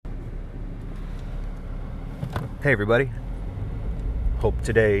Hey everybody, hope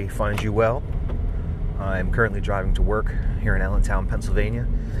today finds you well. I'm currently driving to work here in Allentown, Pennsylvania,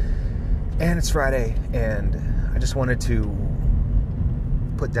 and it's Friday, and I just wanted to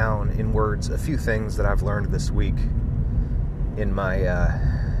put down in words a few things that I've learned this week in my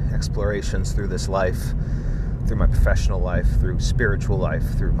explorations through this life, through my professional life, through spiritual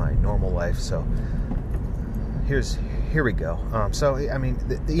life, through my normal life. So here we go.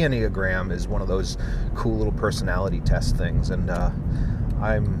 The Enneagram is one of those cool little personality test things, and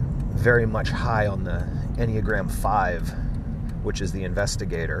I'm very much high on the Enneagram 5, which is the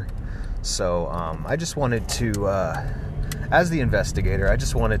investigator. So I just wanted to, as the investigator, I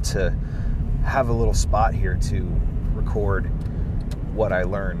just wanted to have a little spot here to record what I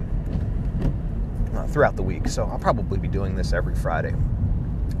learn throughout the week. So I'll probably be doing this every Friday.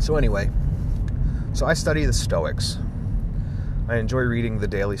 So anyway, I study the Stoics. I enjoy reading The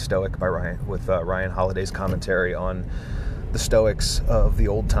Daily Stoic by Ryan Holiday's commentary on the Stoics of the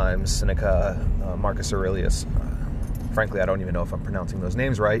old times, Seneca, Marcus Aurelius. Frankly, I don't even know if I'm pronouncing those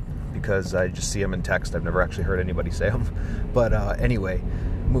names right because I just see them in text. I've never actually heard anybody say them. But anyway,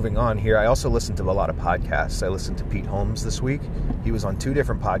 moving on here, I also listen to a lot of podcasts. I listened to Pete Holmes this week. He was on 2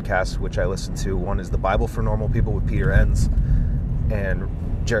 different podcasts, which I listened to. One is The Bible for Normal People with Peter Enns and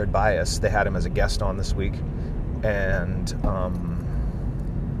Jared Bias. They had him as a guest on this week. And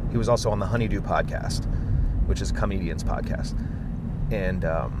he was also on the Honeydew podcast, which is a comedian's podcast. And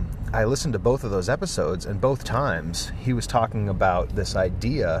I listened to both of those episodes, and both times he was talking about this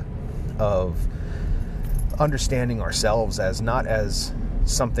idea of understanding ourselves as not as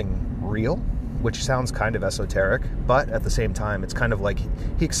something real, which sounds kind of esoteric, but at the same time, it's kind of like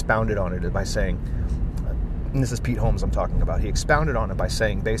he expounded on it by saying, and this is Pete Holmes I'm talking about, he expounded on it by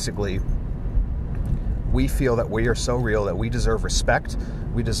saying basically, we feel that we are so real that we deserve respect,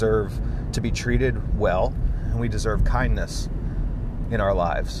 we deserve to be treated well, and we deserve kindness in our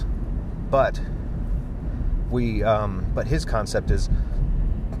lives. But his concept is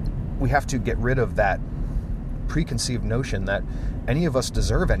we have to get rid of that preconceived notion that any of us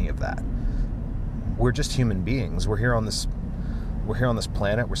deserve any of that. We're just human beings. We're here on this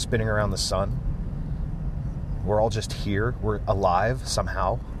planet. We're spinning around the sun. We're all just here. We're alive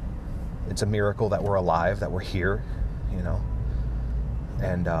somehow. It's a miracle that we're alive, that we're here,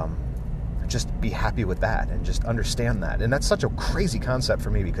 and just be happy with that and just understand that. And that's such a crazy concept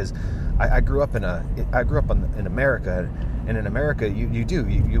for me because I grew up in America, and in America you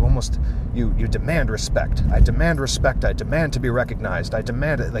demand respect. I demand respect. I demand to be recognized. I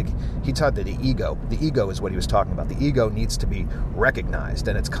demand it. Like he taught that the ego is what he was talking about. The ego needs to be recognized,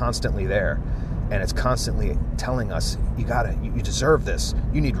 and it's constantly there. And it's constantly telling us, you deserve this.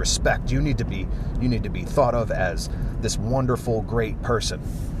 You need respect. You need to be thought of as this wonderful, great person.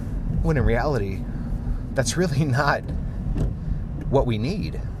 When in reality, that's really not what we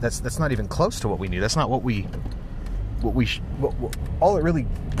need. That's not even close to what we need. That's not what all it really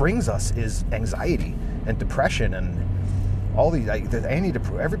brings us is anxiety and depression and all these.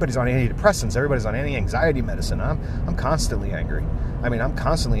 Everybody's on antidepressants. Everybody's on anti-anxiety medicine. I'm constantly angry. I'm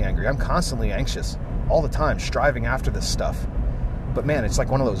constantly angry. I'm constantly anxious all the time, striving after this stuff. But man, it's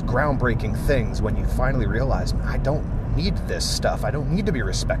like one of those groundbreaking things when you finally realize, I don't need this stuff. I don't need to be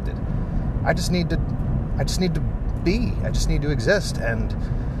respected. I just need to be. I just need to exist. And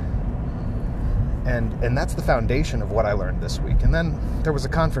that's the foundation of what I learned this week. And then there was a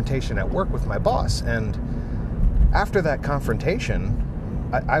confrontation at work with my boss. And after that confrontation,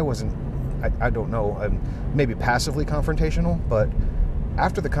 I don't know, maybe passively confrontational, but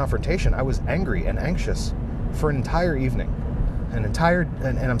after the confrontation, I was angry and anxious for an entire evening. And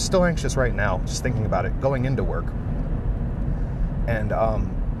I'm still anxious right now, just thinking about it, going into work. And I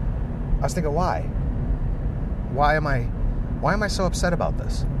was thinking, why? Why am I so upset about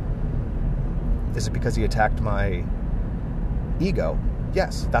this? Is it because he attacked my ego?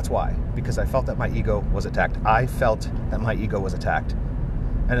 Yes, that's why. Because I felt that my ego was attacked. I felt that my ego was attacked.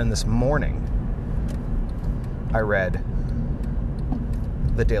 And then this morning, I read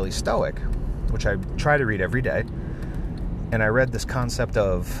The Daily Stoic, which I try to read every day. And I read this concept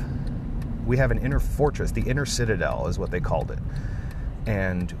of we have an inner fortress. The inner citadel is what they called it.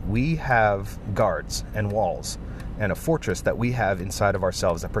 And we have guards and walls and a fortress that we have inside of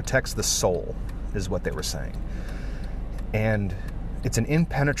ourselves that protects the soul, is what they were saying. And it's an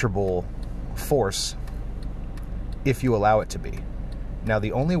impenetrable force if you allow it to be. Now,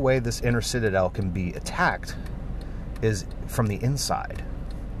 the only way this inner citadel can be attacked is from the inside.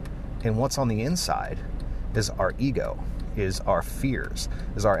 And what's on the inside is our ego, is our fears,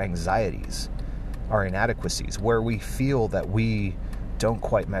 is our anxieties, our inadequacies, where we feel that we don't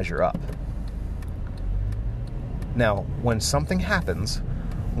quite measure up. Now, when something happens,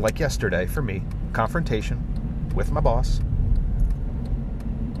 like yesterday for me, confrontation with my boss,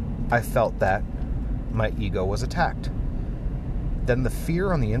 I felt that my ego was attacked. Then the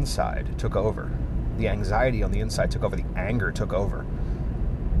fear on the inside took over. The anxiety on the inside took over. The anger took over.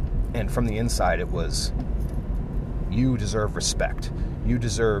 And from the inside, it was, you deserve respect. You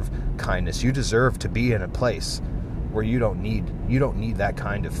deserve kindness. You deserve to be in a place where you don't need that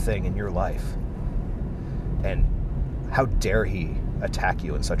kind of thing in your life. And how dare he attack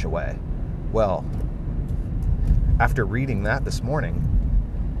you in such a way? Well, after reading that this morning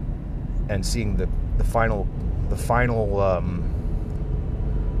and seeing the final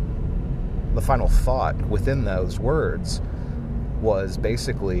thought within those words was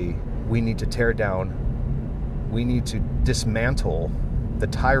basically, we need to tear down, we need to dismantle the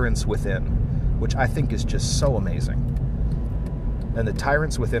tyrants within, which I think is just so amazing. And the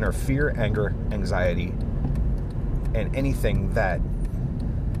tyrants within are fear, anger, anxiety, and anything that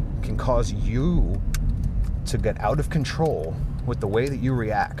can cause you to get out of control with the way that you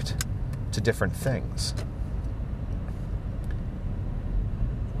react to different things.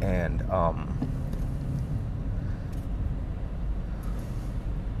 And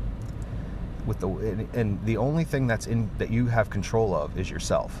the only thing that you have control of is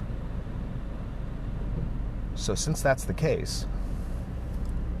yourself. So since that's the case,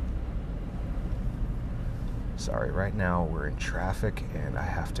 sorry, right now we're in traffic and I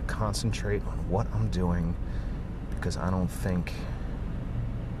have to concentrate on what I'm doing because I don't think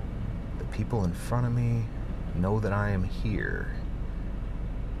the people in front of me know that I am here.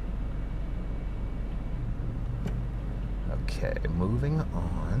 Okay, moving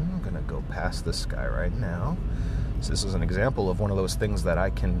on. I'm gonna go past this guy right now. So this is an example of one of those things that I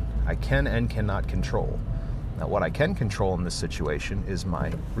can and cannot control. Now, what I can control in this situation is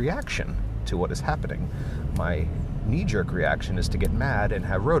my reaction to what is happening. My knee-jerk reaction is to get mad and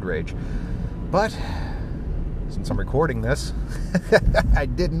have road rage. But since I'm recording this, I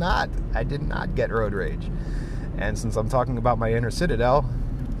did not get road rage. And since I'm talking about my inner citadel,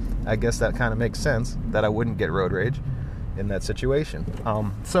 I guess that kind of makes sense that I wouldn't get road rage in that situation.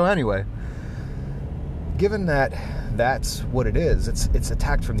 So anyway, given that that's what it is, it's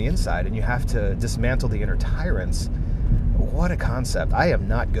attacked from the inside and you have to dismantle the inner tyrants. What a concept. I am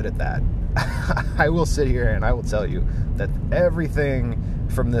not good at that. I will sit here and I will tell you that everything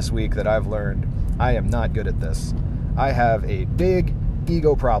from this week that I've learned, I am not good at this. I have a big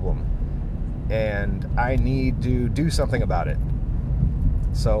ego problem and I need to do something about it.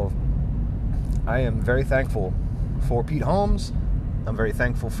 So I am very thankful for Pete Holmes. I'm very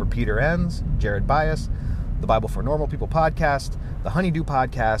thankful for Peter Enns, Jared Bias, the Bible for Normal People podcast, the Honeydew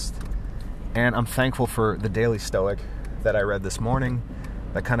podcast, and I'm thankful for the Daily Stoic that I read this morning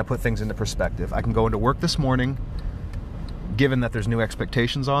that kind of put things into perspective. I can go into work this morning, given that there's new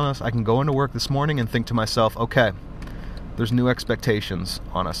expectations on us, I can go into work this morning and think to myself, okay, there's new expectations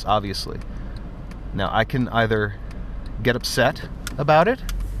on us, obviously. Now, I can either get upset about it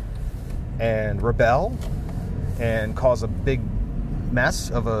and rebel and cause a big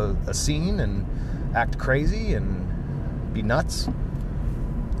mess of a scene and act crazy and be nuts,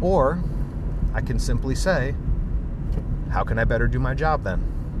 or I can simply say, how can I better do my job then?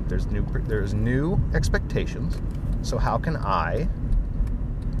 There's new expectations, so how can I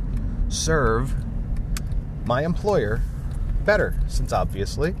serve my employer better? Since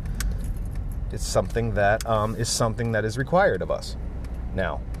obviously it's something that is required of us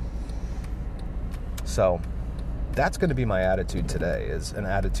now. So that's going to be my attitude today, is an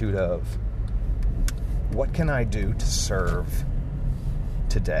attitude of, what can I do to serve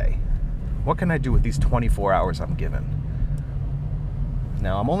today? What can I do with these 24 hours I'm given?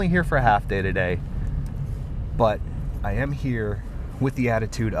 Now, I'm only here for a half day today, but I am here with the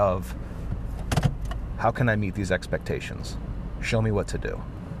attitude of, how can I meet these expectations? Show me what to do.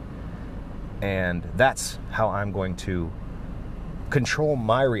 And that's how I'm going to control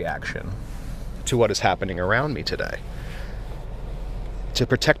my reaction to what is happening around me today. To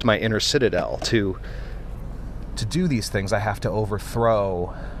protect my inner citadel, to do these things, I have to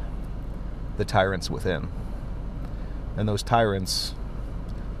overthrow the tyrants within. And those tyrants,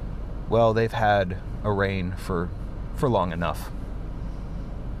 well, they've had a reign for long enough.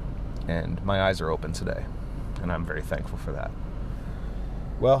 And my eyes are open today, and I'm very thankful for that.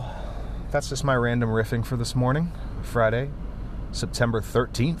 Well, that's just my random riffing for this morning, Friday, September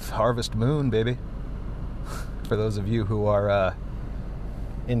 13th, harvest moon, baby. For those of you who are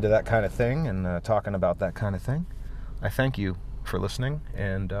into that kind of thing and talking about that kind of thing, I thank you for listening,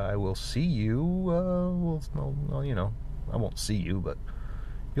 and I will see you, I won't see you, but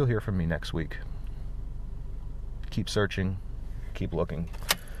you'll hear from me next week. keep searching, keep looking,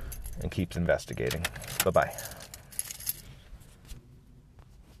 and keep investigating. Bye-bye.